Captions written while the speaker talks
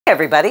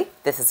everybody,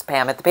 this is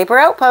Pam at the Paper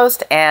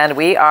Outpost, and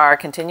we are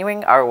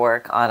continuing our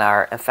work on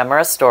our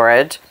ephemera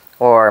storage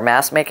or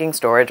mass making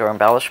storage or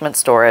embellishment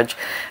storage.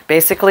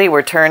 Basically,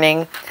 we're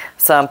turning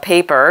some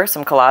paper,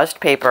 some collaged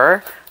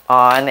paper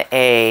on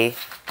a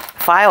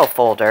file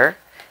folder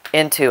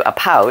into a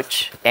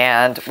pouch,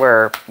 and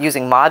we're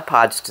using Mod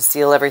Podge to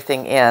seal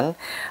everything in.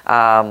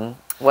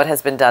 What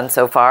has been done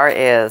so far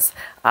is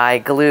I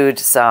glued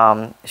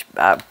some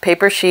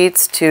paper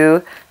sheets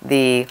to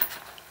the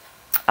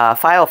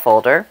file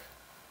folder,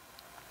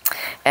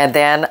 and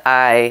then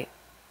I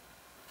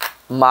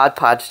Mod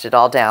Podged it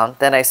all down.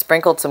 Then I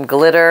sprinkled some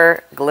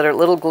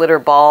little glitter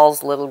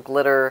balls, little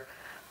glitter,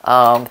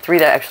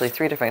 actually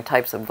three different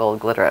types of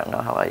gold glitter. I don't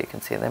know how well you can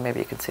see there. Maybe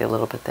you can see a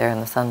little bit there in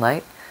the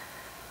sunlight.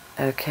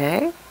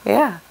 Okay,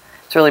 yeah,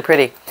 it's really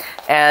pretty.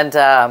 And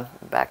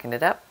backing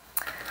it up.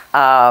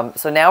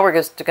 So now we're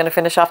just going to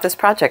finish off this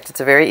project. It's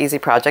a very easy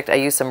project. I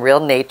used some real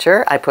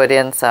nature. I put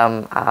in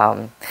some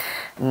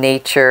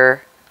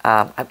nature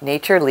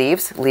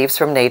leaves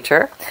from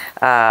nature.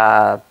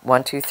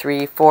 1, 2,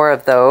 3, 4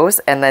 of those,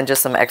 and then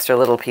just some extra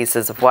little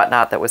pieces of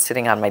whatnot that was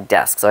sitting on my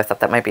desk. So I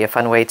thought that might be a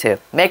fun way to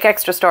make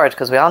extra storage,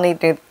 because we all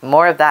need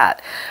more of that.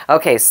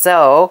 Okay,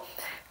 so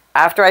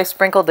after I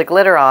sprinkled the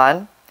glitter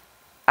on,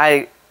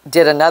 I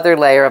did another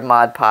layer of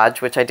Mod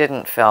Podge, which I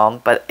didn't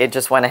film, but it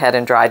just went ahead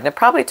and dried. And it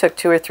probably took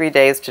 2 or 3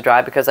 days to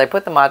dry because I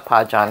put the Mod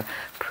Podge on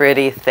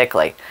pretty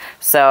thickly.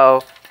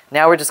 So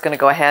now we're just going to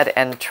go ahead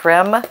and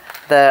trim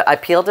I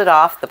peeled it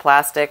off, the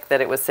plastic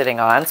that it was sitting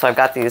on. So I've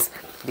got these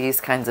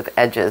kinds of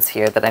edges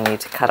here that I need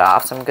to cut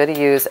off. So I'm going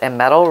to use a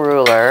metal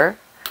ruler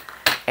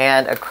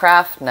and a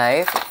craft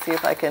knife. Let's see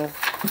if I can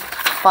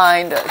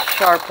find a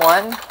sharp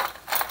one,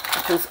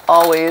 which is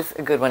always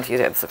a good one to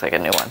use. This looks like a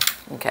new one.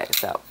 Okay,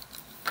 so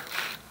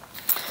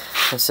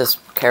let's just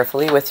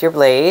carefully with your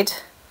blade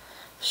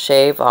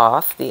shave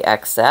off the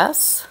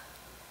excess.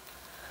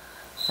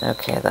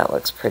 Okay, that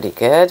looks pretty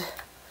good.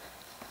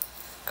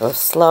 Go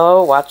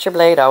slow, watch your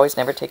blade, always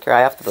never take your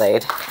eye off the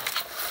blade.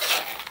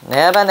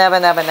 Never, never,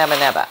 never, never,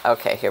 never.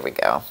 Okay, here we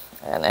go.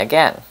 And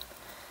again,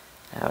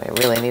 now I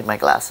really need my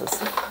glasses.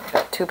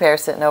 Got 2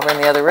 pairs sitting over in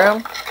the other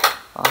room.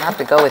 I'll have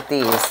to go with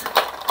these.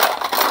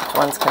 Which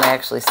ones can I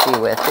actually see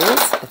with?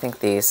 These? I think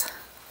these.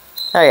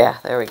 Oh yeah,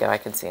 there we go, I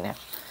can see now.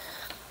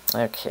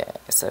 Okay,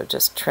 so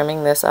just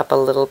trimming this up a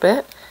little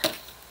bit.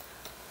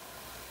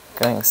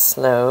 Going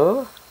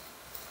slow.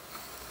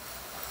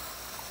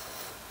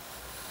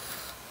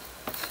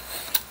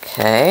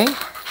 Okay,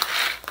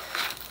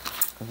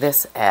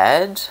 this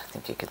edge, I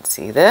think you can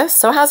see this.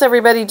 So how's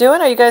everybody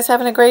doing? Are you guys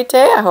having a great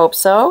day? I hope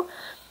so.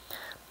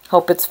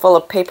 Hope it's full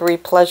of papery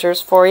pleasures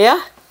for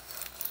you.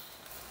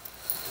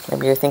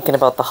 Maybe you're thinking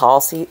about the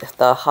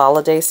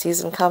holiday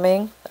season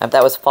coming.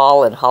 That was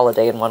fall and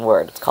holiday in one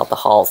word. It's called the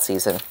haul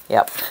season.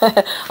 Yep.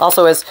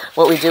 Also is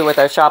what we do with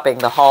our shopping,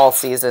 the haul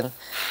season.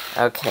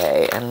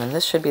 Okay, and then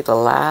this should be the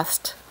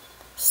last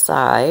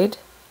side.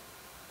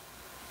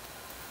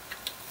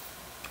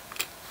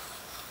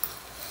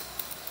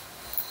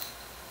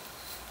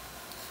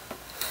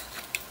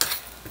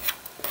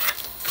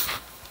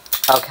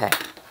 Okay.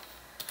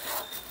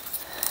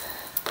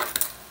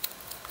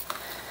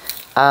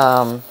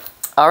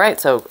 All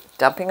right, so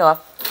dumping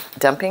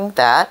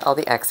that, all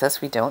the excess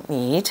we don't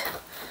need.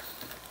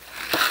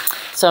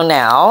 So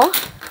now,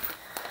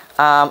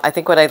 I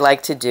think what I'd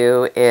like to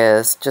do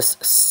is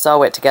just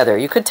sew it together.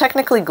 You could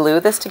technically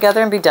glue this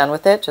together and be done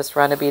with it. Just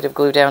run a bead of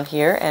glue down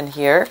here, and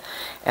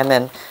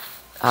then,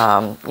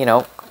 you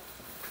know,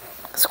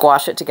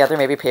 squash it together,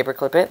 maybe paper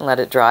clip it and let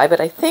it dry. But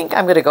I think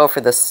I'm going to go for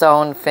the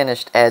sewn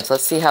finished edge.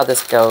 Let's see how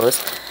this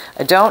goes.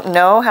 I don't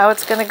know how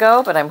it's going to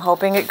go, but I'm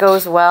hoping it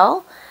goes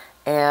well.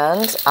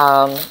 And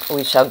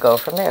we shall go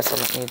from there. So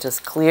let me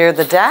just clear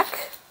the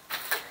deck,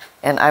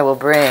 and I will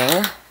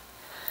bring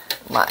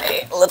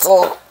my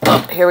little,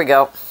 oh, here we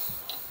go,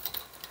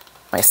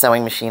 my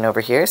sewing machine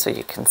over here so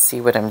you can see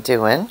what I'm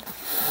doing.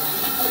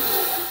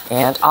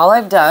 And all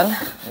I've done,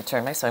 let me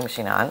turn my sewing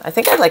machine on. I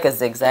think I'd like a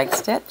zigzag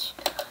stitch,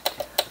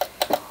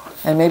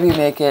 and maybe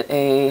make it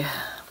a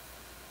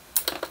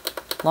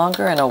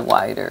longer and a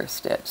wider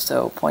stitch.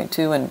 So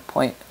 0.2 and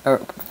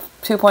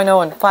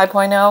 2.0 and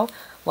 5.0.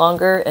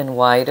 Longer and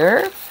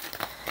wider.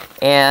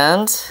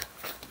 And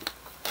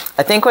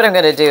I think what I'm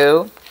going to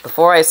do,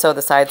 before I sew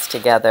the sides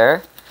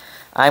together,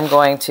 I'm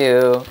going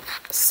to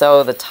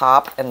sew the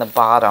top and the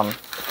bottom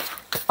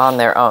on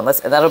their own.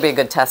 That'll be a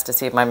good test to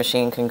see if my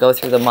machine can go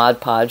through the Mod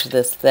Podge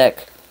this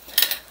thick.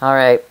 All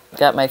right,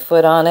 got my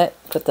foot on it.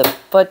 Put the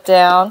foot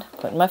down.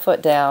 Putting my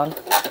foot down.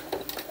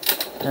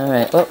 All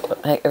right. Oh,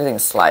 hey,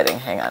 everything's sliding.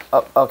 Hang on.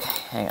 Oh, okay.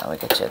 Hang on. We'll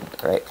get you in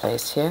the right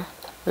place here.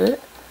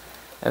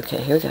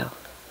 Okay, here we go.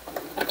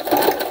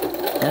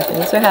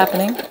 Things are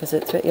happening. Is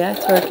it? Yeah,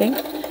 it's working.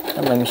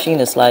 And my machine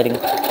is sliding.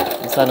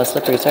 It's on a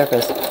slippery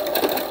surface.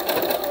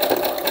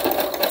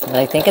 But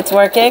I think it's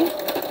working.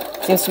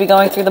 Seems to be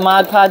going through the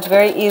Mod Podge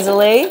very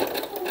easily.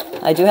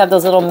 I do have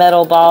those little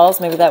metal balls.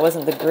 Maybe that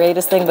wasn't the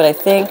greatest thing, but I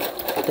think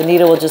the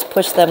needle will just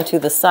push them to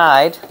the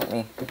side. Let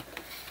me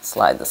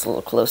slide this a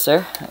little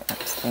closer.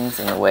 There's things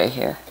in the way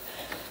here.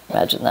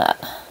 Imagine that.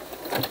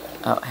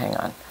 Oh, hang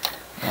on.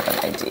 I have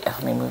an idea.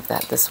 Let me move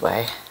that this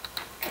way.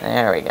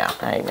 There we go. All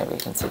right, maybe you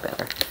can see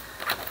better.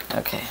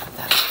 Okay,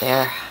 that's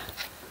there.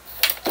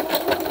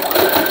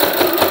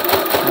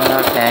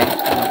 Okay,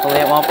 hopefully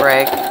it won't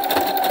break.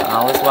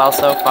 All is well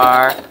so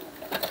far.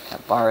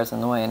 That bar is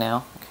in the way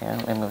now. Okay,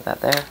 let me move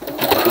that there. You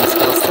can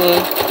still see.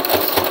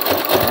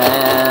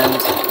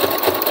 And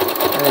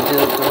I'm going to do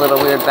the little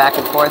weird back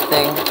and forth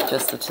thing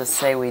just to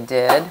say we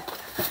did.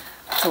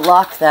 To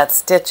lock that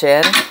stitch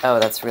in. Oh,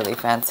 that's really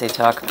fancy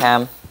talk,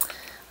 Pam.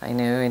 I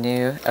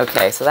knew.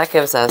 Okay, so that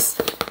gives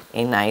us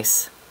a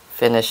nice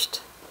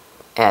finished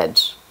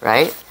edge,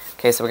 right?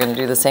 Okay, so we're going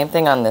to do the same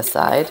thing on this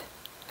side.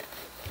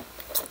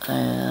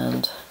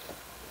 And,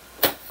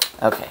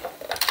 okay.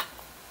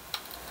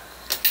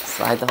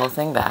 Slide the whole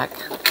thing back.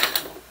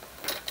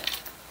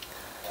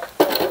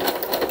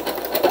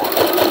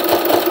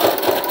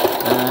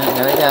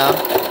 Here we go.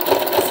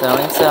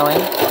 Sewing.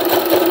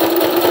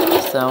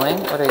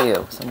 What are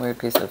you? Some weird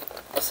piece of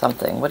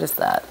something. What is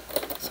that?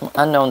 Some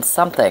unknown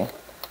something.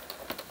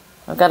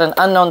 I've got an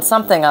unknown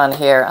something on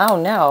here. Oh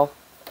no.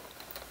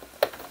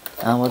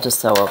 Oh, we'll just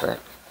sew over it.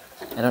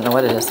 I don't know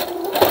what it is.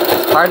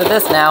 It's part of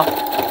this now.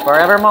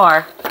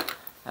 Forevermore.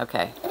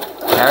 Okay.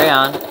 Carry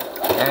on.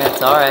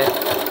 It's all right.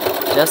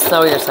 Just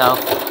sew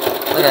yourself.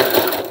 Look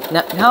at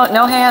it.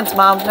 No hands,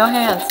 Mom. No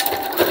hands.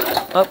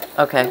 Oh,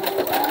 okay.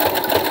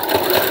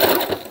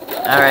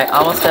 All right.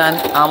 Almost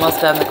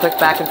done. The quick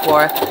back and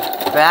forth.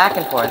 Back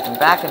and forth.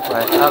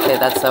 Okay,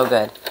 that's so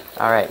good.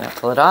 All right. Now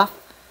pull it off.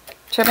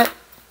 Trim it.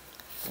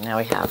 Now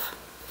we have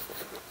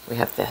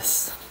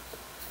this.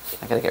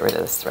 I gotta get rid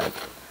of this thread,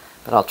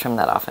 but I'll trim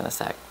that off in a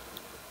sec.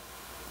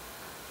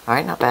 All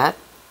right, not bad.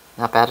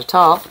 Not bad at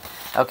all.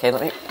 Okay,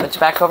 let me put you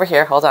back over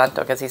here. Hold on,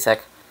 don't get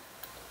seasick.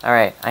 All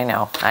right, I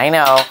know.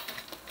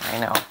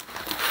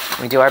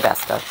 We do our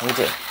best, though. We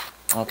do.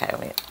 Okay,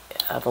 let me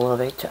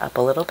elevate you up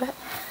a little bit.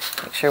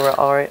 Make sure we're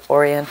all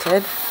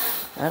oriented.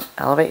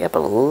 Elevate you up a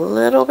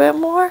little bit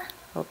more.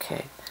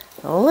 Okay,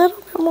 a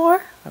little bit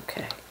more.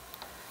 Okay,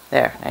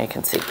 there, now you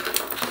can see.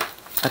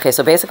 Okay,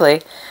 so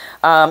basically,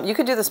 you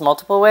could do this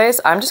multiple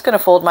ways. I'm just going to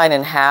fold mine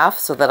in half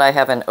so that I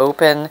have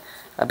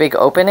a big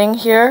opening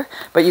here,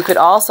 but you could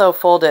also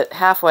fold it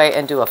halfway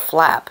and do a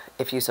flap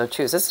if you so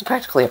choose. This is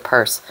practically a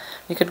purse.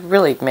 You could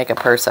really make a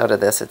purse out of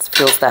this. It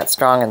feels that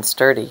strong and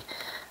sturdy.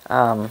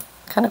 Kind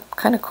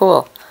of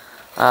cool.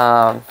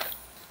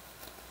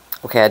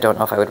 Okay, I don't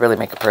know if I would really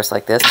make a purse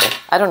like this, but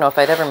I don't know if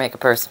I'd ever make a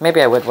purse.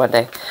 Maybe I would one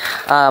day.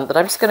 But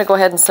I'm just going to go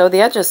ahead and sew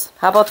the edges.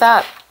 How about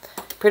that?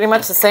 Pretty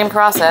much the same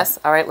process.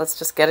 All right, let's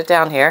just get it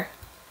down here.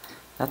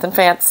 Nothing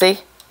fancy.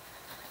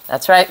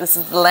 That's right, this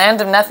is the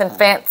land of nothing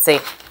fancy.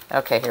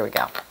 Okay, here we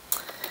go.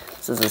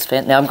 This is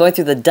fancy. Now I'm going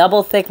through the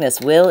double thickness.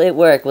 Will it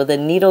work? Will the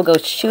needle go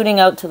shooting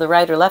out to the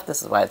right or left?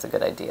 This is why it's a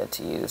good idea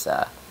to use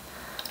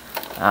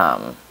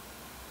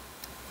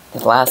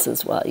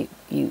glasses while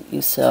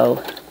you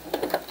sew.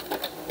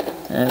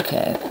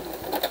 Okay.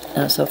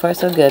 Now, so far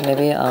so good.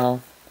 Maybe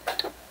I'll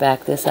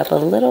back this up a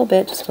little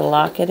bit just to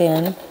lock it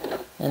in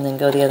and then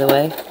go the other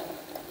way.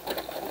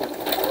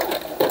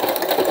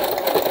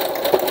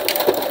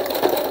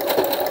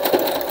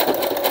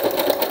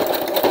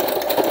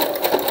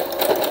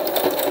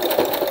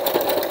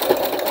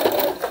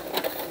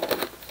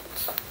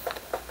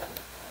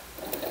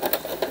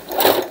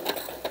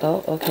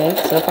 Oh, okay.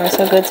 So far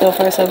so good, so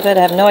far so good.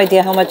 I have no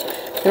idea how much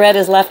thread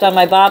is left on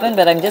my bobbin,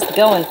 but I'm just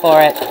going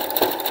for it.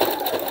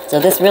 So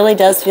this really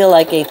does feel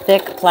like a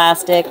thick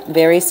plastic,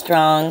 very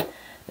strong,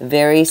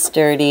 very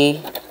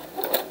sturdy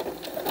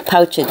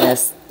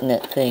pouchedness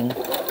knit thing.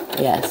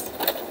 Yes.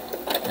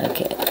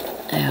 Okay.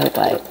 I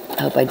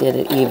hope I did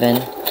it even.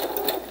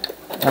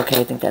 Okay,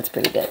 I think that's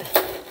pretty good.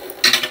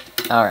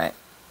 All right.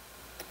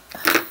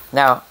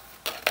 Now,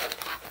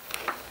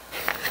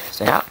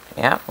 so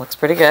yeah, looks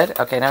pretty good.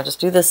 Okay, now just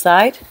do this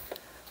side.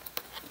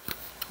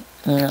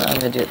 No, I'm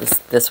going to do it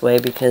this way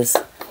because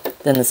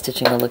then the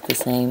stitching will look the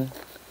same.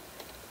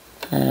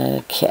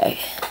 Okay.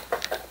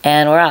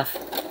 And we're off.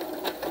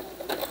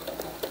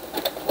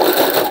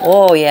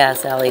 Oh, yeah,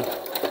 Sally.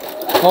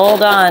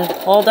 Hold on.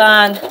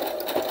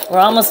 We're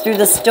almost through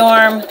the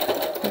storm.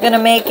 We're going to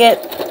make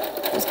it.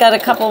 Just got a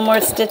couple more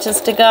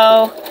stitches to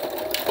go.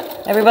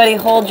 Everybody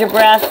hold your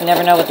breath. You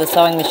never know with the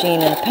sewing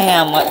machine and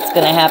Pam what's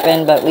going to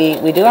happen, but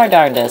we do our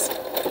darndest.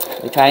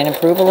 We try and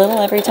improve a little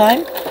every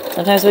time.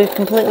 Sometimes we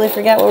completely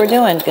forget what we're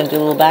doing. Going to do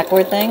a little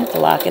backward thing to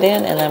lock it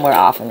in, and then we're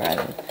off and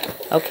running.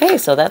 Okay,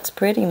 so that's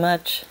pretty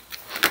much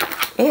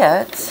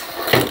it.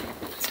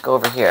 Let's go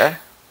over here.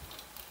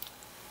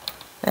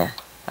 Yeah.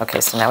 Okay,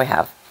 so now we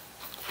have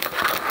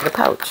the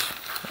pouch.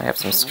 I have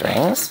some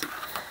strings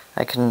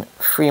I can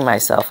free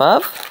myself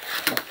of.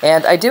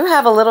 And I do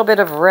have a little bit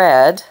of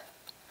red.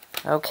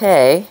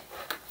 Okay.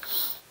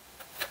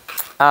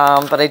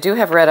 But I do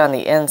have red on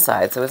the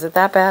inside, so is it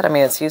that bad? I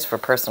mean, it's used for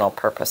personal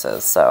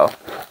purposes, so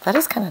that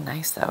is kind of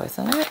nice, though,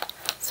 isn't it?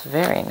 It's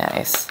very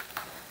nice.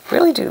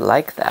 Really do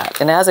like that.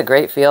 And it has a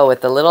great feel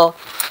with the little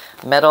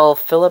metal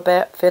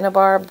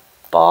Finnabar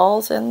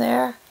balls in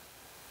there.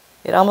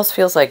 It almost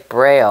feels like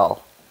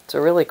Braille It's a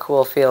really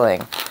cool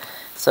feeling.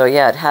 So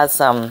yeah, it has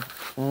some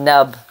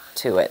nub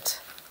to it.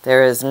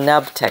 There is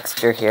nub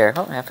texture here.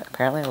 Oh, I have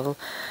apparently a little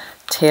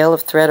tail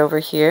of thread over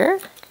here.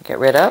 Get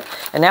rid of.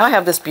 And now I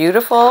have this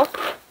beautiful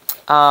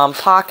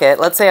pocket.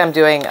 Let's say I'm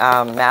doing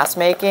mass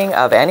making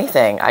of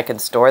anything. I can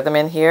store them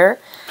in here,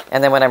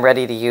 and then when I'm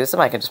ready to use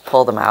them, I can just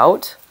pull them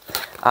out.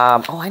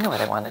 Oh, I know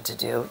what I wanted to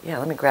do. Yeah,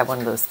 let me grab one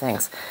of those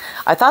things.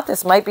 I thought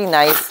this might be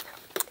nice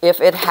if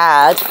it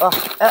had...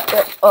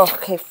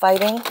 okay,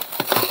 fighting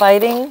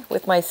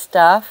with my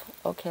stuff.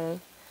 Okay,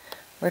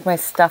 where'd my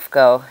stuff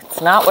go? It's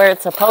not where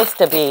it's supposed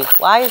to be.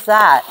 Why is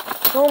that?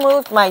 Who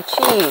moved my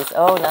cheese?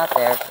 Oh, not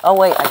there. Oh,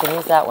 wait, I can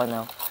use that one,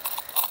 though.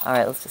 All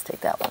right, let's just take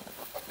that one.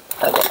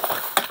 Okay.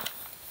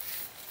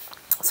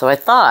 So I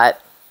thought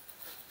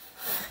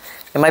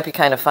it might be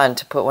kind of fun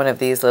to put one of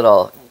these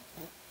little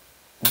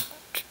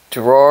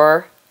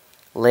drawer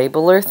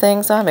labeler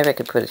things on. Maybe I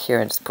could put it here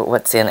and just put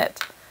what's in it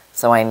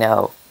so I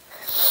know.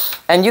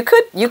 And you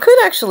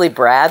could actually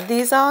brad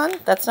these on.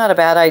 That's not a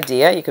bad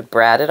idea. You could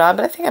brad it on,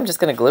 but I think I'm just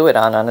going to glue it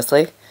on,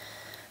 honestly.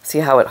 See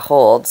how it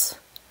holds.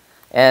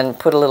 And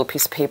put a little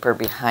piece of paper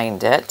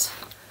behind it.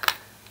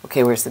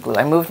 Okay, where's the glue?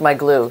 I moved my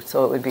glue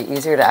so it would be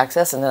easier to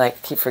access, and then I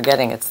keep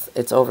forgetting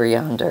it's over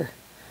yonder.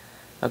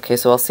 Okay,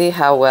 so I'll see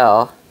how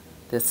well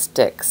this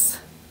sticks.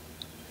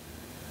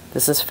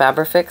 This is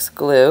Fabrifix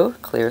glue,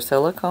 clear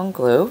silicone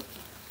glue.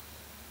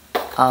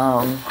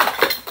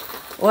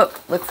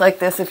 Whoop, looks like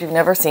this if you've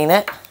never seen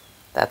it.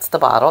 That's the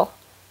bottle.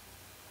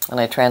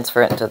 And I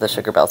transfer it into the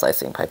Sugar Bells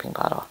icing piping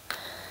bottle.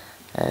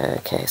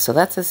 Okay, so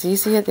that's as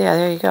easy as, yeah,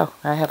 there you go.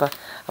 I have a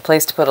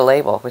place to put a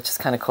label, which is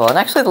kind of cool. And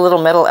actually the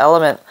little metal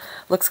element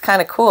looks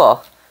kind of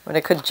cool. When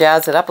I could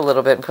jazz it up a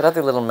little bit and put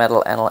other little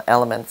metal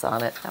elements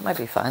on it. That might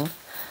be fun.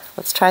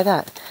 Let's try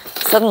that.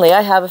 Suddenly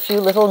I have a few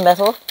little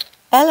metal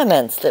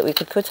elements that we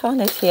could put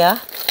on it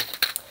here.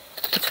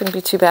 Which wouldn't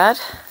be too bad.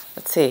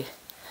 Let's see.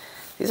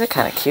 These are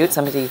kind of cute.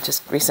 Somebody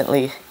just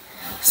recently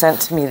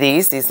sent me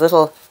these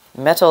little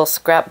metal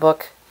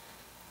scrapbook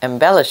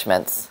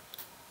embellishments.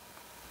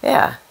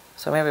 Yeah,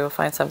 so maybe we'll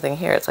find something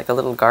here. It's like a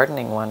little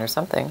gardening one or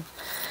something.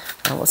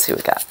 And we'll see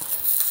what we got.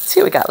 See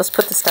what we got. Let's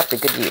put this stuff to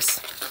good use.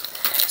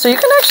 So you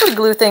can actually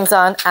glue things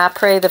on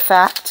après the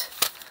fact.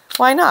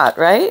 Why not,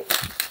 right?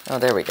 Oh,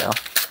 there we go.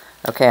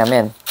 Okay, I'm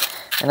in.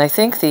 And I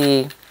think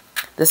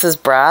this is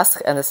brass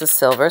and this is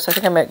silver, so I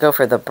think I might go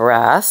for the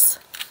brass.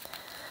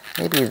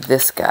 Maybe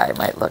this guy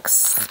might look,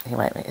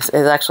 it's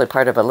actually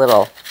part of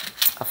a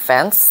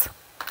fence.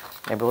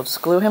 Maybe we'll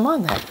just glue him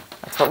on there.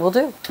 That's what we'll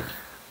do.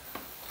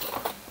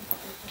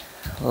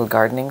 A little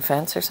gardening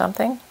fence or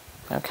something.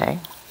 Okay,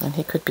 and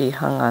he could be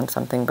hung on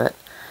something, but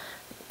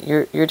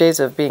your days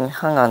of being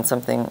hung on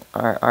something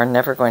are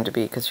never going to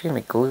be, because you're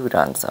going to be glued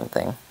on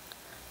something.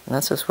 And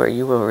that's just where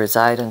you will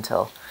reside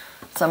until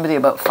somebody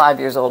about 5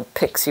 years old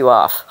picks you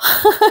off.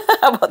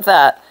 How about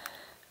that?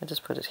 I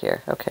just put it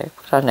here. Okay,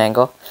 put it on an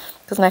angle.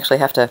 Doesn't actually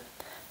have to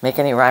make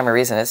any rhyme or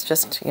reason. It's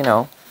just, you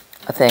know,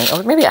 a thing.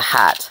 Or maybe a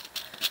hat.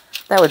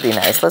 That would be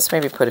nice. Let's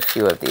maybe put a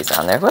few of these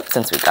on there. Whoops,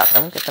 since we got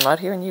them, get them out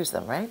here and use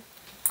them, right?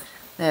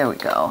 There we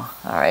go.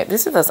 All right,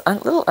 these are those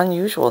little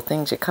unusual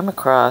things you come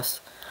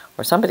across,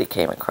 or somebody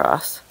came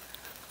across,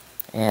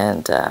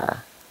 and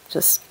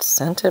just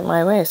sent it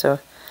my way. So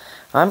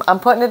I'm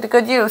putting it to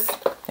good use.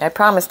 I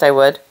promised I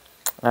would.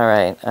 All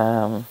right,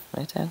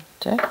 right down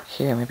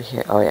here, maybe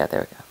here. Oh yeah, there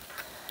we go.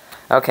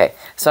 Okay,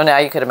 so now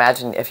you could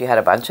imagine if you had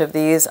a bunch of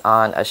these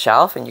on a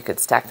shelf and you could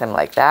stack them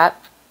like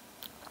that,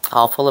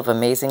 all full of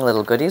amazing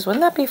little goodies.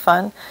 Wouldn't that be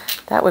fun?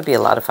 That would be a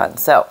lot of fun.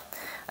 So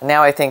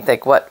now I think,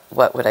 like, what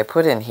would I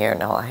put in here?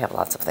 No, I have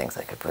lots of things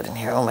I could put in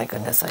here. Oh my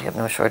goodness, I have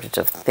no shortage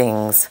of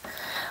things.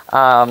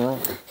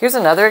 Here's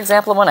another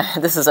example of one.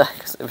 This is a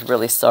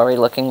really sorry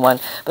looking one,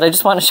 but I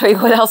just want to show you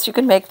what else you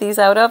can make these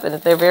out of, and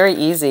they're very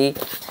easy.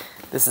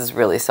 This is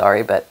really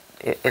sorry, but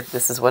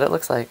this is what it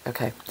looks like.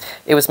 Okay,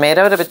 it was made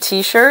out of a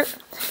t-shirt,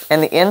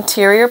 and the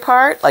interior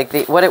part, like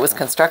what it was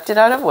constructed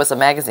out of, was a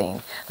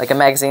magazine, like a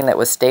magazine that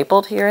was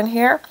stapled here and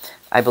here,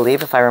 I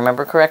believe, if I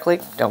remember correctly.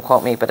 Don't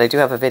quote me, but I do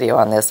have a video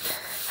on this,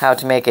 how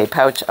to make a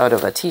pouch out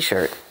of a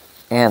t-shirt.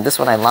 And this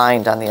one I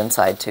lined on the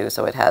inside too,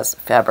 so it has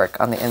fabric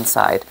on the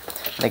inside.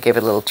 And I gave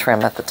it a little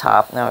trim at the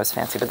top. Now it was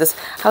fancy, but this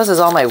houses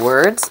all my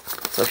words.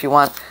 So if you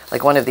want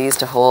like one of these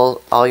to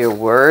hold all your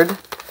word,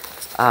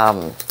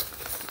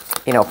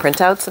 you know,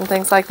 printouts and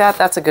things like that,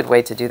 that's a good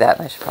way to do that.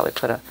 And I should probably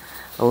put a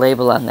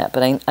label on that.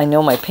 But I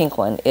know my pink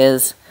one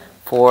is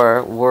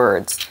for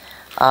words.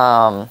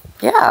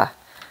 Yeah,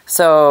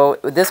 so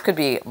this could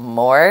be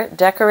more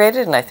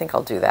decorated, and I think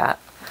I'll do that.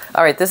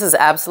 All right, this is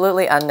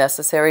absolutely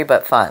unnecessary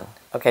but fun.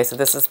 Okay, so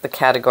this is the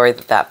category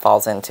that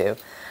falls into.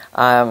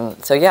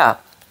 So yeah,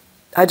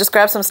 I just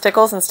grabbed some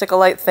stickles and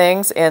stickle-lite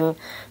things in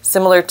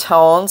similar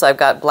tones. I've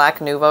got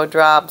black Nouveau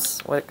drops.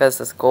 What is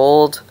this?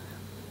 Gold,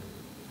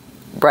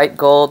 bright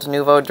gold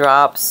Nouveau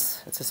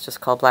drops. Is this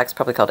just called black? It's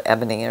probably called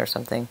ebony or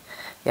something.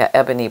 Yeah,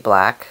 ebony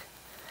black.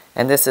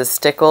 And this is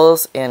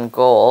stickles in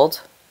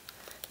gold.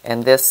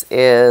 And this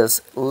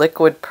is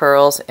liquid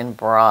pearls in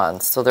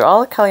bronze. So they're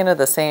all kind of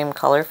the same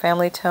color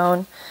family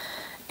tone.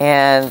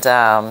 And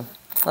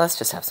let's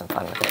just have some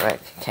fun with it,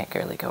 right? You can't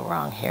really go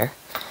wrong here,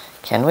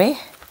 can we?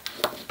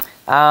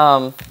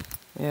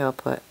 Maybe I'll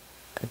put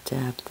a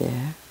dab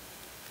there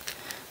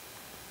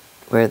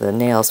where the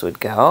nails would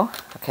go.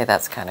 Okay,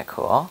 that's kind of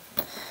cool.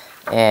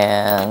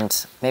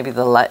 And maybe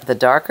the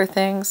darker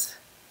things.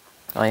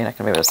 Well, you're not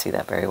going to be able to see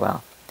that very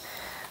well.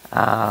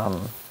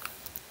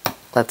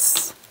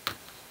 Let's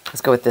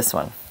go with this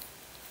one.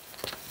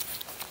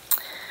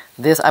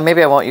 This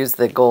maybe I won't use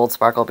the gold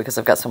sparkle because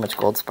I've got so much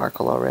gold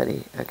sparkle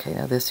already. Okay,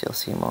 now this you'll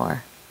see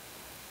more.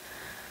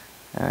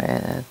 All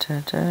right,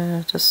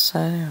 just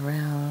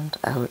around,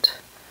 out,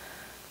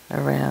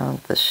 around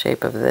the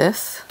shape of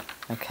this.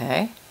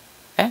 Okay,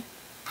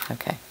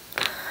 okay,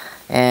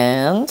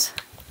 and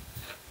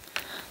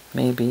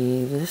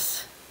maybe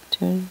this.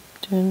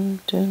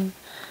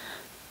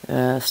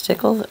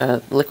 Stickles,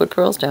 liquid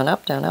pearls, down,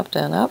 up, down, up,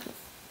 down, up. You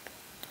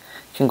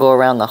can go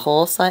around the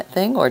whole side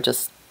thing or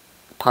just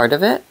part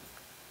of it.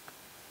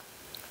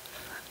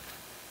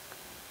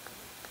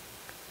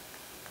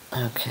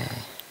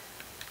 Okay.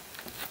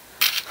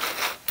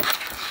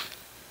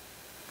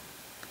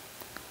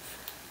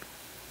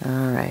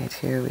 All right,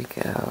 here we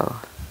go.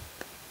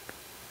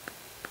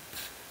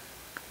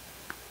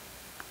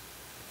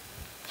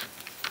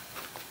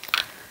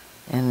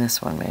 And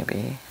this one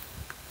maybe.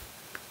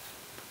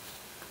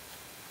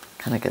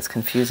 Kind of gets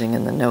confusing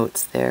in the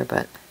notes there,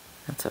 but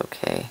that's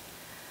okay.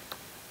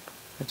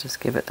 We'll just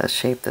give it a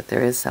shape that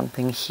there is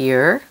something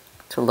here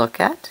to look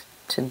at,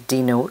 to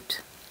denote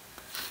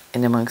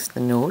in amongst the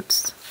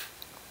notes.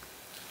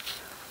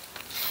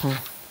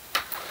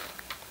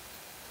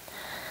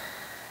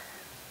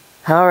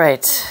 All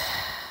right.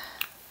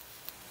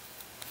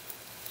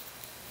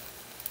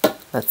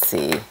 Let's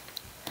see.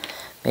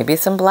 Maybe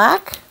some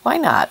black? Why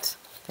not?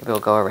 Maybe we'll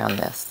go around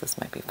this. This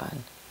might be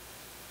fun.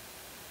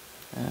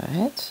 All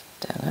right.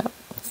 Down, up.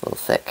 It's a little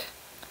thick.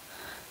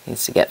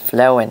 Needs to get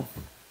flowing.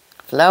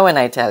 Flowing,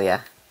 I tell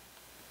ya.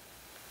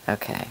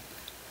 Okay.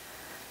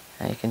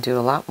 Now you can do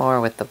a lot more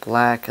with the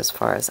black as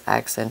far as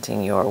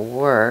accenting your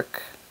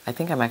work. I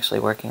think I'm actually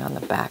working on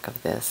the back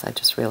of this. I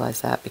just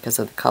realized that because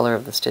of the color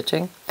of the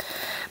stitching.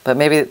 But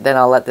maybe then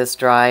I'll let this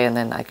dry and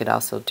then I could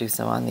also do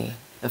some on the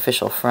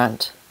official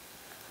front.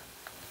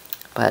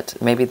 But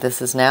maybe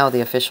this is now the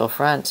official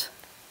front.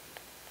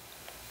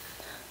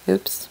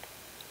 Oops.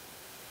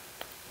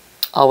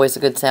 Always a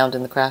good sound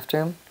in the craft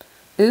room.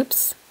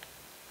 Oops.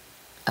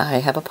 I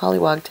have a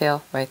pollywog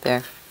tail right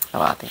there.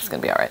 Oh, I think it's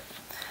going to be all right.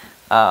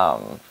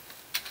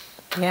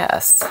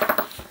 Yes.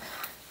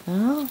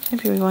 Well,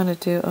 maybe we want to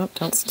do... Oh,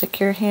 don't stick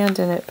your hand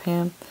in it,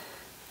 Pam.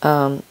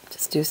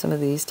 Just do some of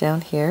these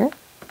down here.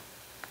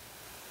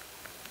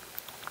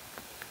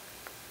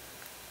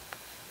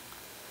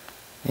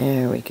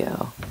 There we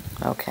go.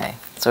 Okay.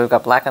 So we've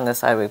got black on this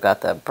side. We've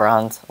got the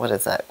bronze. What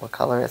is that? What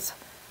color is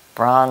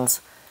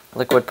bronze?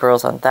 Liquid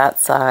pearls on that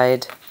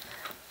side.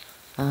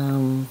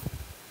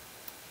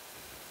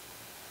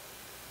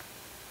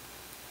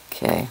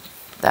 Okay,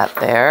 that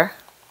there.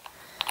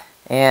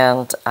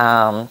 And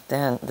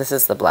then this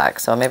is the black.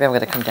 So maybe I'm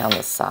going to come down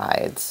the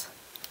sides.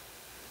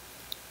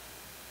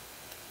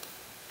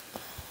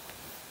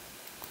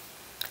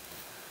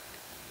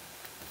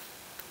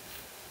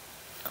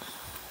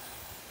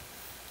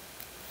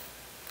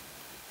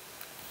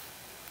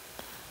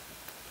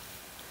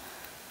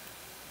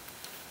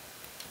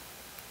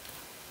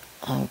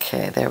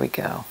 Okay, there we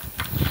go.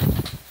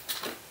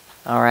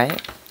 All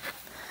right,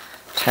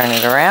 turn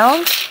it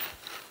around.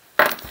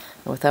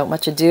 Without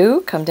much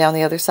ado, come down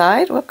the other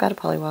side. Whoop, got a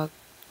pollywog.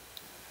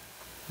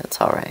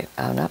 That's all right.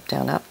 Down, up,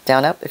 down, up,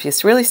 down, up. If you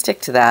really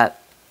stick to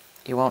that,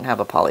 you won't have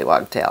a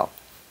pollywog tail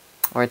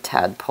or a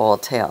tadpole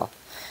tail.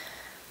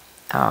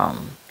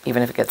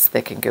 Even if it gets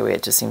thick and gooey,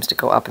 it just seems to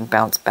go up and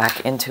bounce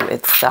back into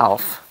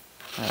itself.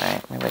 All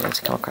right, maybe I need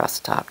to come across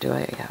the top, do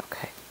I? Yeah,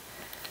 okay.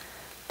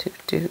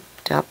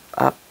 Up,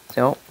 up.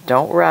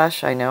 Don't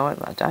rush. I know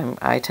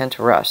I tend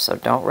to rush, so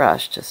don't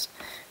rush. Just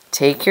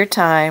take your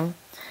time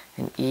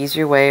and ease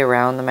your way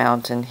around the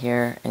mountain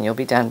here, and you'll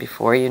be done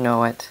before you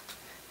know it,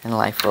 and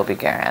life will be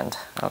grand.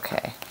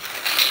 Okay.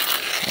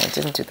 I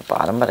didn't do the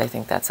bottom, but I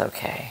think that's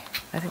okay.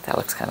 I think that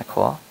looks kind of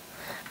cool.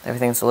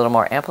 Everything's a little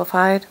more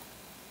amplified.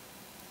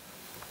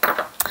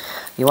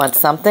 You want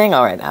something?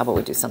 All right, how about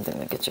we do something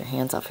to get your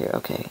hands off here?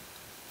 Okay.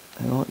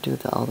 We won't do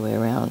it all the way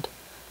around.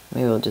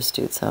 Maybe we'll just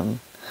do some,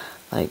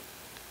 like,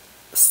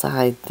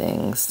 side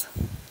things.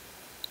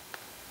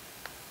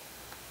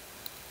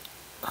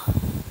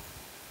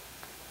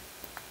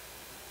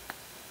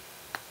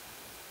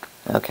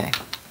 Okay,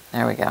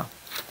 there we go.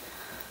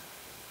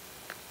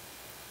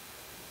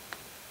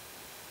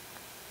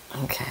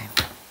 Okay.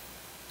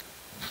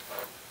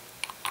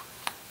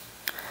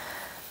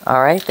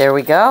 All right, there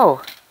we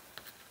go.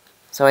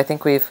 So I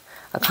think we've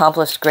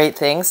accomplished great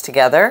things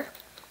together.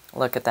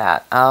 Look at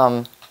that.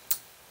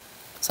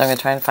 So I'm going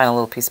to try and find a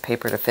little piece of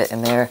paper to fit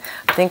in there.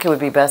 I think it would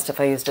be best if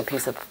I used a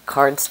piece of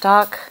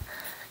cardstock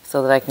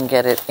so that I can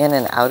get it in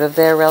and out of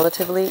there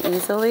relatively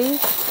easily.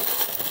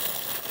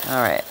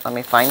 All right, let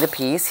me find a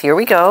piece. Here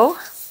we go.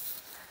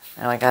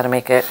 Now I got to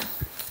make it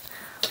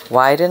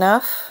wide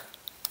enough.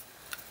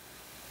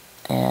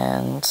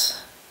 And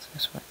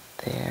there's one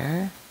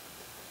there.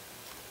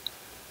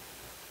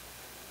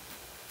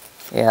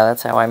 Yeah,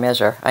 that's how I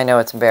measure. I know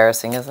it's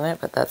embarrassing, isn't it?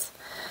 But that's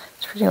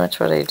pretty much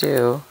what I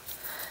do.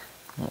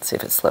 Let's see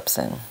if it slips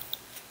in.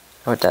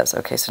 Oh, it does.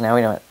 Okay, so now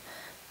we know it's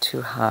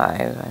too high.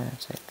 I'm going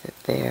to take it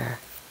there.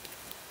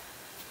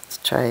 Let's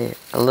try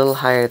a little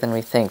higher than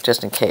we think,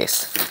 just in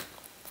case.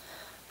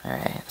 All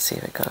right, let's see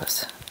if it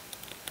goes.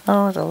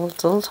 Oh, it's a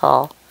little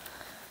tall.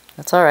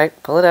 That's all right.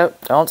 Pull it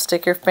out. Don't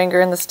stick your finger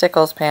in the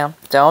stickles, Pam.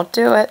 Don't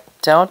do it.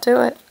 Don't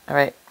do it. All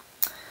right.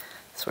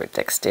 That's where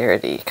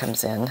dexterity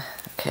comes in.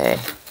 Okay.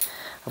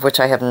 Of which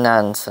I have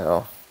none,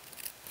 so...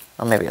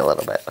 Well, maybe a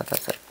little bit, but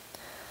that's it.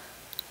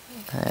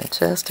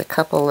 Just a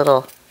couple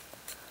little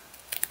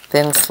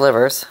thin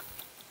slivers.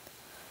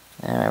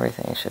 Now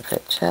everything should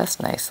fit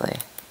just nicely.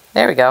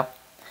 There we go.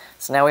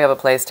 So now we have a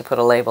place to put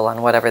a label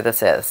on whatever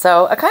this is.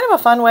 So a kind of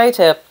a fun way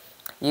to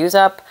use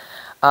up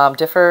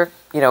different,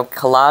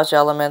 collage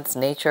elements,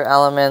 nature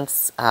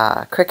elements,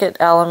 Cricut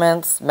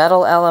elements,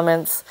 metal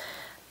elements,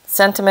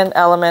 sentiment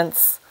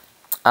elements,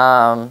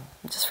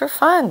 just for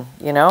fun,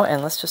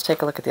 and let's just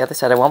take a look at the other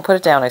side. I won't put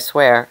it down, I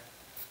swear.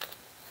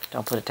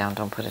 Don't put it down,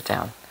 don't put it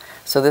down.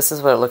 So this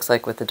is what it looks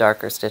like with the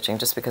darker stitching,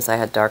 just because I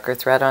had darker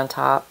thread on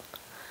top.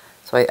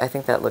 So I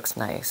think that looks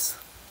nice.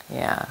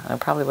 Yeah, I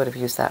probably would have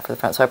used that for the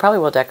front. So I probably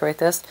will decorate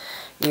this,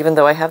 even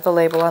though I have the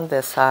label on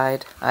this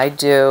side. I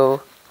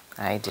do,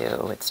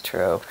 it's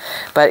true.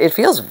 But it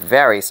feels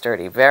very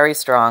sturdy, very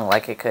strong,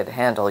 like it could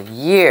handle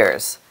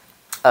years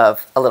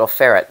of a little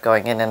ferret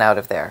going in and out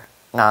of there,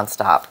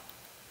 nonstop.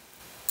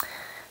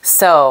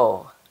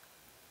 So,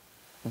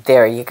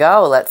 there you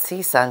go. Let's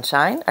see,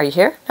 Sunshine. Are you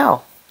here?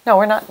 No. No,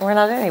 we're not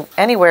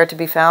anywhere to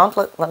be found.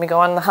 Let me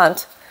go on the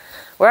hunt.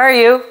 Where are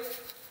you?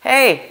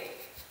 Hey,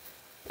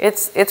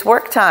 it's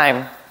work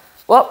time.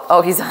 Whoop,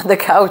 oh, he's on the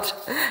couch.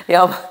 He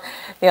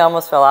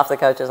almost fell off the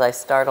couch as I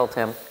startled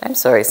him. I'm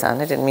sorry, son.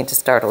 I didn't mean to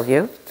startle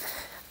you.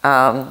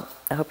 I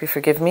hope you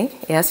forgive me.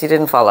 Yes, you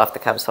didn't fall off the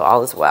couch, so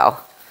all is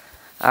well.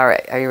 All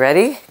right, are you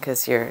ready?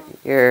 Because you're...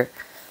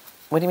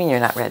 What do you mean you're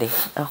not ready?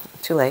 Oh,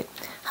 too late.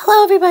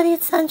 Hello, everybody.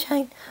 It's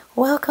Sunshine.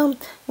 Welcome.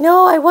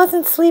 No, I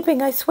wasn't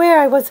sleeping. I swear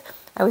I was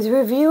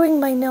reviewing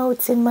my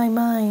notes in my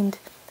mind.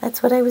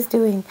 That's what I was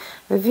doing.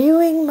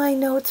 Reviewing my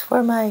notes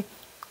for my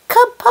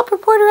Cub Pup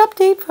Reporter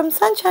update from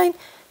Sunshine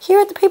here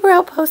at the Paper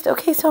Outpost.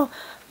 Okay, so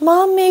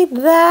Mom made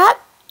that.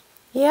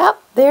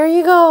 Yep, there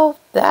you go.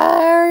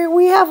 There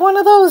we have one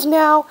of those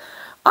now.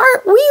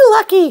 Aren't we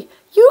lucky?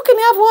 You can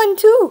have one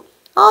too.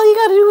 All you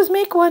got to do is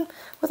make one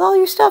with all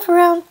your stuff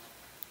around.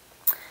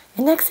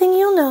 And next thing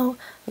you'll know,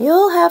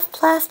 you'll have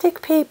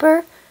plastic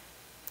paper,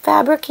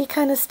 fabric-y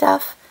kind of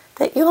stuff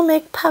that you'll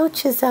make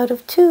pouches out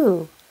of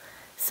too.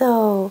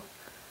 So,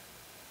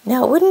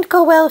 now it wouldn't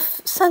go well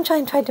if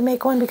Sunshine tried to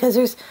make one because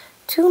there's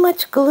too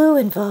much glue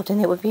involved and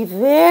it would be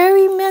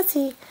very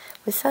messy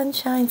with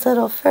Sunshine's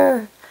little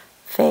fur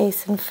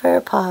face and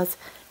fur paws.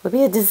 It would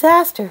be a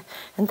disaster.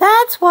 And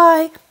that's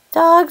why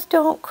dogs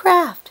don't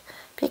craft,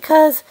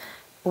 because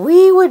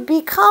we would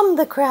become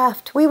the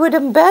craft. We would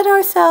embed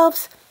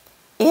ourselves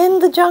in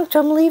the junk.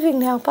 I'm leaving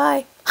now.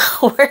 Bye.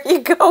 Where are you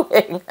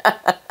going?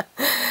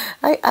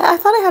 I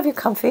thought I have you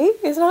comfy.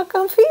 It's not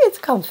comfy. It's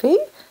comfy.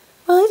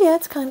 Well, yeah,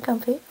 it's kind of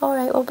comfy. All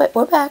right. Well, but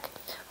we're back.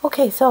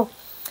 Okay, so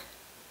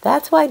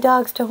that's why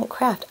dogs don't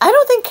craft. I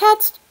don't think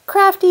cats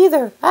craft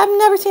either. I've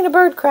never seen a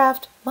bird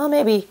craft. Well,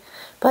 maybe.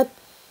 But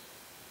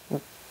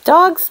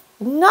dogs,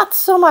 not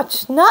so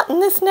much. Not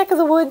in this neck of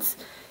the woods.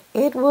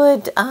 It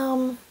would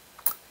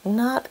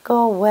not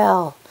go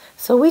well.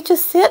 So we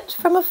just sit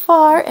from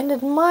afar and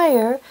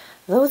admire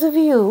those of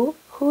you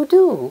who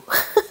do.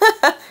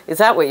 Is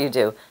that what you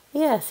do?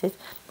 Yes,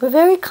 we're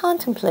very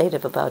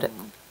contemplative about it.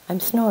 I'm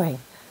snoring.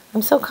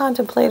 I'm so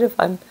contemplative.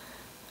 Are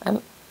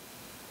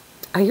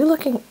you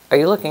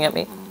looking at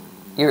me?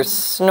 You're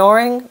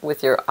snoring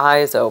with your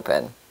eyes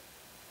open.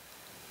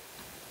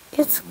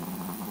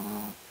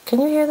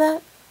 Can you hear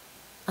that?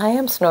 I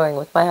am snoring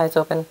with my eyes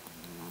open.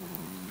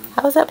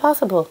 How is that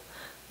possible?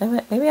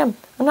 Maybe I'm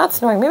not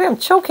snoring. Maybe I'm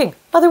choking.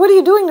 Mother, what are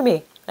you doing to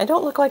me? I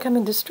don't look like I'm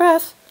in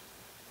distress.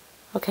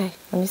 Okay,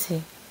 let me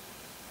see.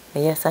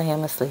 Yes, I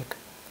am asleep.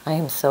 I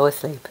am so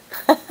asleep.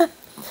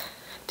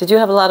 Did you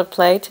have a lot of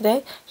play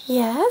today?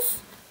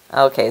 Yes.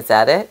 Okay, is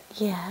that it?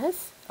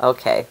 Yes.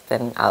 Okay,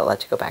 then I'll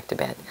let you go back to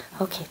bed.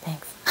 Okay,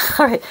 thanks.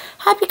 All right,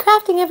 happy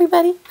crafting,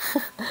 everybody.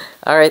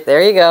 All right,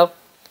 there you go.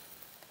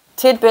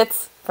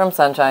 Tidbits from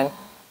Sunshine.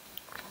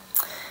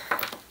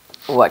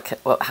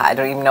 I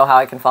don't even know how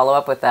I can follow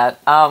up with that.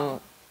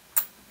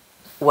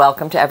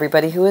 Welcome to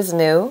everybody who is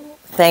new.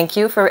 Thank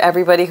you for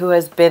everybody who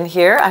has been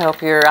here. I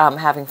hope you're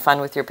having fun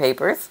with your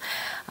papers.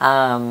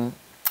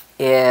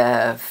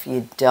 If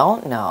you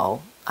don't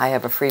know, I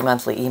have a free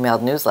monthly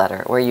emailed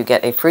newsletter where you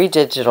get a free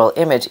digital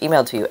image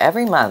emailed to you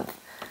every month.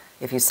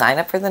 If you sign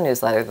up for the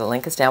newsletter, the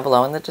link is down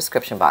below in the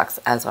description box,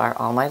 as are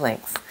all my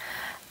links.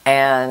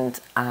 And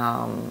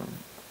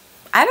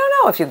I don't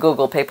know if you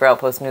Google Paper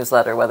Outpost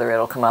newsletter whether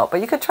it'll come out,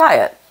 but you could try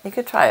it. You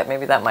could try it.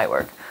 Maybe that might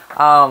work.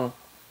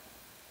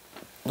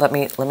 let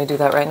me do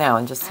that right now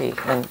and just see.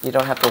 And you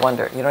don't have to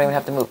wonder. You don't even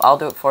have to move. I'll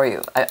do it for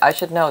you. I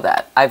should know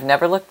that. I've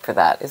never looked for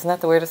that. Isn't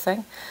that the weirdest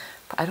thing?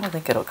 I don't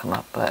think it'll come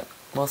up, but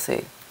we'll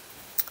see.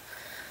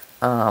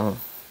 Okay,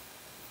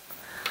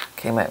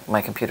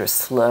 my computer's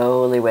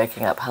slowly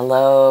waking up.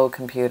 Hello,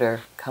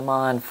 computer. Come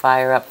on,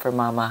 fire up for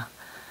mama.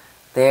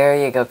 There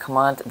you go. Come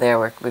on.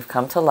 There, we've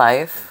come to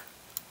life.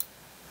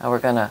 Now we're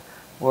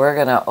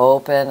gonna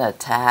open a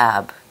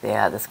tab.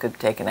 Yeah, this could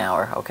take an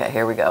hour. Okay,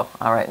 here we go.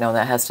 All right, no,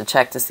 that has to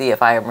check to see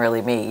if I am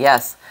really me.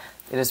 Yes,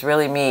 it is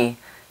really me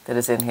that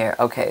is in here.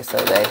 Okay, so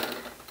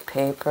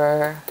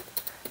paper,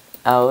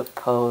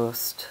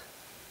 Outpost,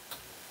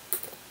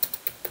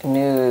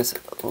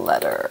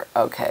 newsletter.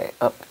 Okay,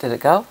 oh, did it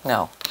go?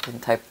 No,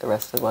 didn't type the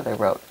rest of what I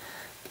wrote.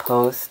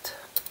 Post,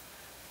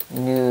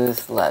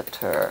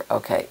 newsletter.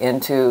 Okay,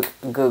 into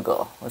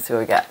Google. Let's see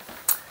what we got.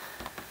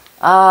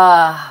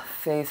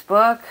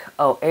 Facebook.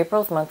 Oh,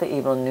 April's monthly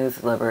email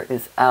newsletter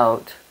is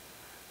out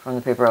from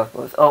the paper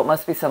Outpost. Oh, it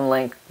must be some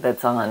link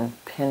that's on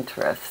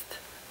Pinterest.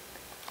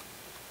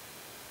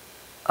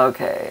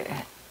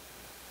 Okay.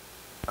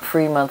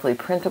 Free monthly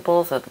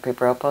printables at the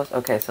paper Outpost.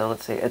 Okay, so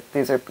let's see.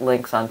 These are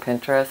links on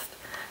Pinterest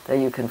that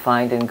you can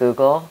find in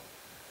Google.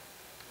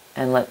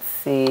 And let's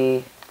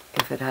see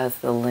if it has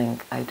the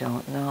link. I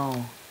don't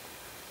know.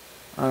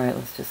 All right,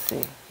 let's just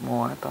see.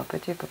 More.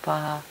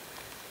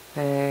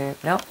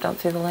 Nope, don't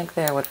see the link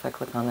there. What if I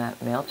click on that?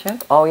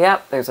 MailChimp? Oh,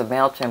 yeah, there's a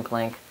MailChimp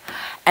link.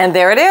 And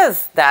there it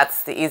is.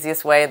 That's the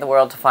easiest way in the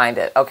world to find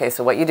it. Okay,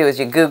 so what you do is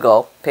you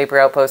Google Paper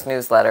Outpost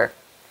newsletter,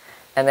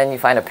 and then you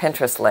find a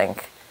Pinterest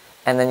link,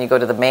 and then you go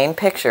to the main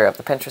picture of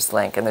the Pinterest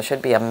link, and there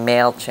should be a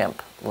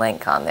MailChimp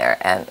link on there,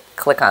 and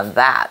click on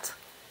that,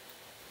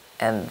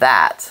 and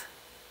that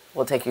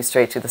will take you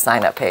straight to the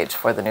sign-up page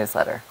for the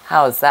newsletter.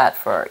 How is that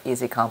for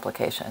easy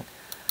complication?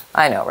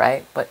 I know,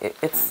 right? But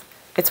it's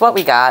what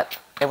we got.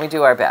 And we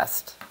do our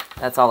best.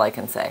 That's all I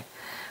can say.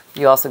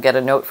 You also get a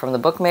note from the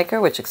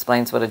bookmaker, which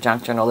explains what a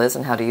junk journal is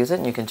and how to use it.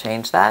 And you can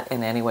change that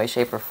in any way,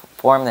 shape, or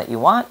form that you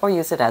want, or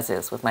use it as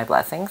is with my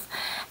blessings.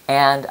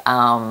 And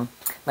my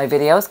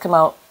videos come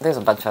out. There's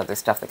a bunch of other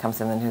stuff that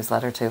comes in the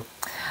newsletter, too.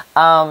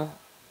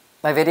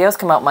 My videos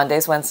come out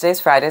Mondays,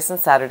 Wednesdays, Fridays, and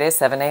Saturdays,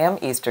 7 a.m.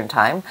 Eastern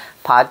Time.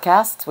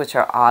 Podcasts, which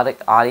are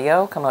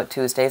audio, come out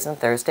Tuesdays and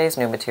Thursdays,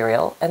 new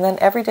material. And then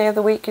every day of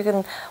the week, you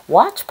can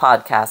watch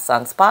podcasts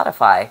on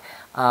Spotify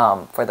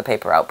for the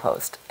Paper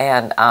Outpost.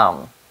 And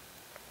I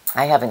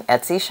have an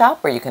Etsy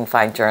shop where you can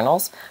find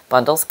journals,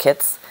 bundles,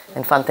 kits,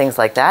 and fun things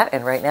like that.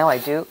 And right now, I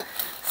do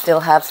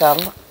still have some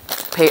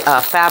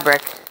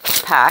fabric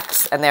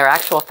packs, and they're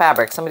actual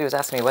fabric. Somebody was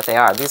asking me what they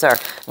are. These are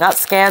not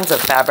scans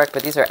of fabric,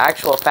 but these are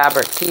actual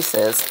fabric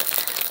pieces.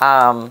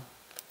 And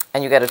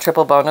you get a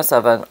triple bonus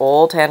of an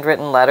old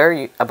handwritten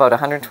letter, about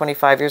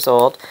 125 years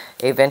old,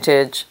 a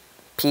vintage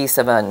piece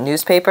of a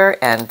newspaper,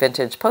 and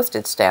vintage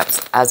postage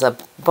stamps as a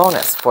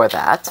bonus for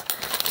that.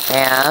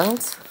 And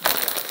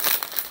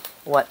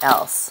what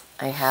else?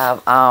 I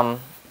have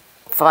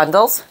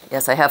fundles.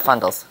 Yes, I have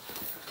fundles.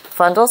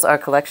 Fundles are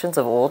collections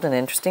of old and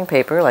interesting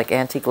paper like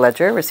antique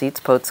ledger,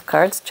 receipts,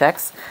 postcards,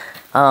 checks,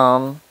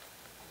 black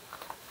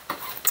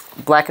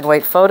and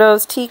white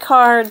photos, tea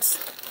cards,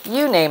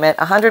 you name it.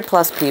 100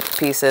 plus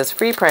pieces.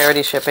 Free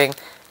priority shipping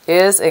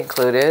is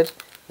included.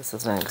 This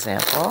is an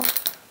example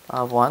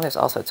of one. There's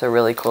all sorts of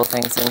really cool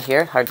things in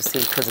here. Hard to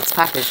see because it's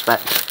packaged,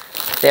 but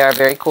they are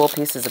very cool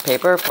pieces of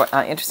paper. For,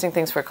 interesting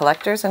things for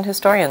collectors and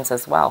historians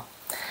as well.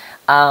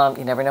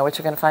 You never know what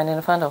you're going to find in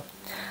a fundle.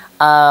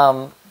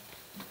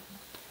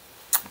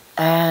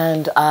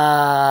 And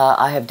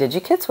I have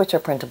DigiKits, which are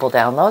printable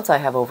downloads. I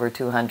have over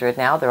 200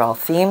 now. They're all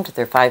themed.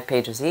 They're 5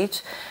 pages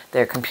each.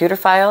 They're computer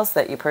files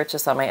that you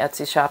purchase on my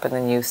Etsy shop, and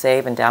then you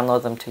save and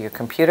download them to your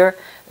computer.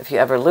 If you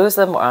ever lose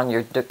them on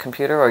your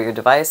computer or your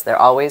device, they're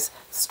always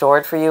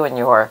stored for you in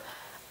your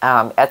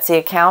Etsy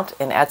account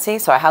in Etsy.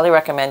 So I highly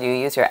recommend you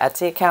use your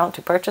Etsy account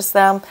to purchase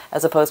them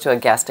as opposed to a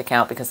guest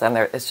account, because then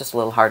it's just a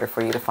little harder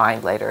for you to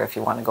find later if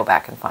you want to go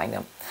back and find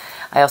them.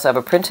 I also have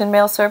a print and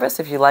mail service.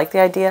 If you like the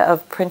idea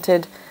of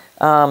printed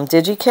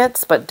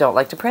DigiKits but don't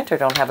like to print or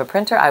don't have a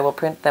printer, I will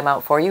print them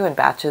out for you in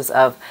batches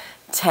of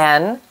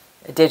 10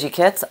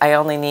 DigiKits. I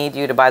only need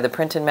you to buy the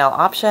print and mail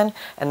option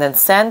and then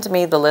send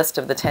me the list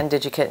of the 10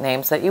 DigiKit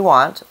names that you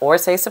want, or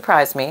say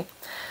surprise me.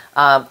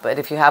 But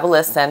if you have a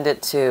list, send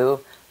it to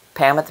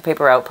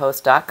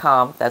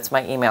pam@thepaperoutpost.com. That's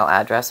my email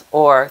address,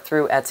 or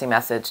through Etsy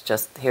message,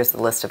 just here's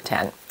the list of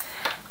 10.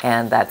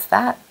 And that's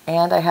that.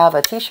 And I have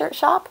a t-shirt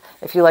shop.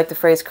 If you like the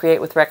phrase create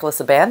with reckless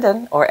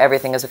abandon, or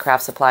everything is a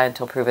craft supply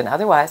until proven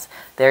otherwise,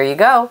 there you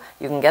go.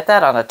 You can get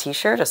that on a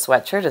t-shirt, a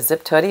sweatshirt, a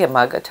zipped hoodie, a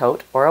mug, a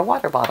tote, or a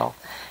water bottle.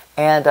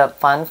 And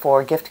fun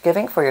for gift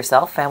giving for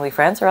yourself, family,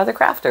 friends, or other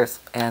crafters.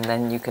 And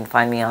then you can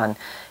find me on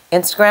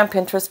Instagram,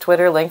 Pinterest,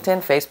 Twitter,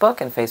 LinkedIn, Facebook,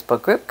 and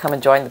Facebook group. Come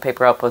and join the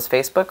Paper Outpost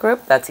Facebook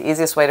group. That's the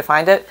easiest way to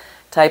find it.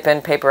 Type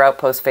in Paper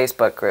Outpost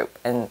Facebook group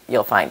and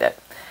you'll find it.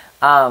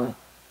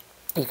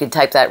 You can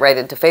type that right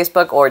into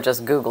Facebook or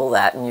just Google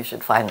that and you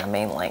should find the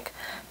main link.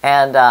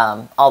 And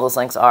all those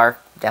links are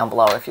down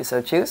below if you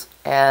so choose.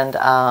 And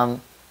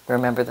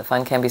Remember, the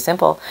fun can be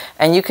simple,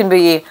 and you can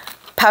be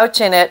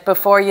pouching it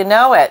before you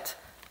know it.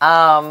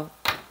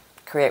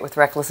 Create with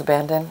reckless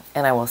abandon,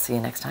 and I will see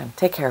you next time.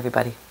 Take care,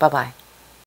 everybody. Bye-bye.